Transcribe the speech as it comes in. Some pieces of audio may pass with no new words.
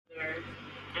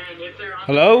If they're on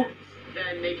Hello? the fence,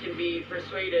 then they can be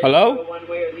persuaded Hello? to go one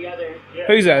way or the other.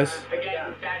 Who's this?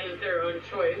 Again, that is their own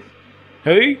choice.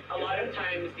 Who? A lot of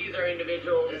times these are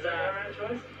individuals. Is that our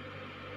choice?